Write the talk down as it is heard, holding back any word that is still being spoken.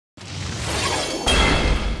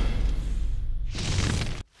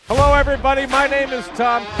Hello everybody, my name is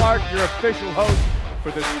Tom Clark, your official host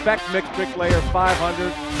for the Spec Mix Bricklayer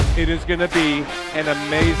 500. It is going to be an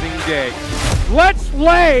amazing day. Let's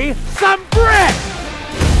lay some bricks!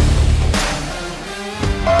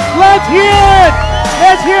 Let's hear it!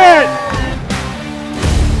 Let's hear it!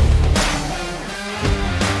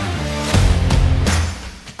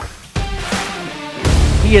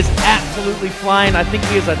 He is absolutely flying. I think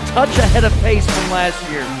he is a touch ahead of pace from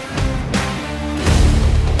last year.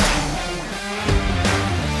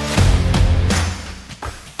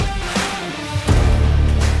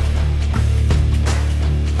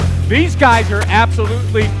 These guys are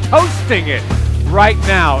absolutely toasting it right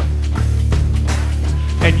now.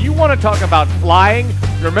 And you want to talk about flying?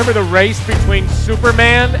 Remember the race between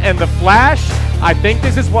Superman and the Flash? I think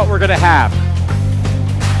this is what we're going to have.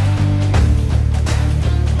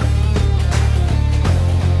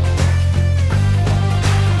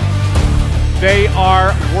 They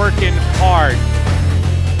are working hard.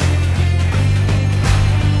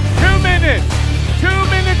 2 minutes. 2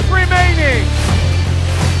 minutes remaining.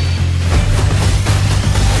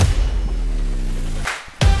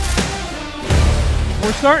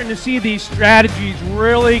 We're starting to see these strategies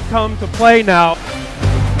really come to play now.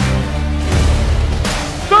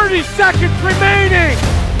 30 seconds remaining.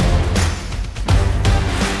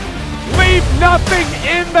 Leave nothing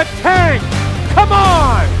in the tank. Come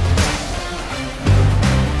on.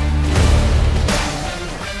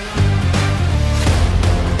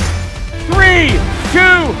 Three,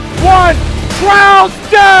 two, one,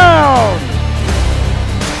 trowels down!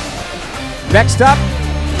 Next up,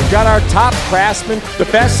 we've got our top craftsman, the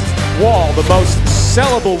best wall, the most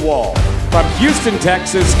sellable wall. From Houston,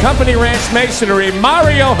 Texas, Company Ranch Masonry,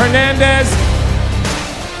 Mario Hernandez.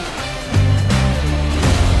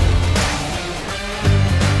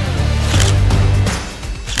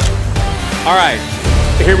 All right,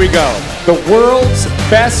 here we go. The world's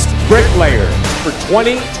best bricklayer for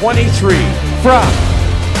 2023 from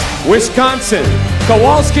Wisconsin,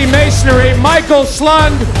 Kowalski Masonry, Michael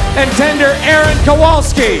Schlund, and tender Aaron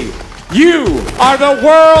Kowalski. You are the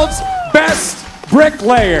world's best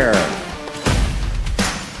bricklayer.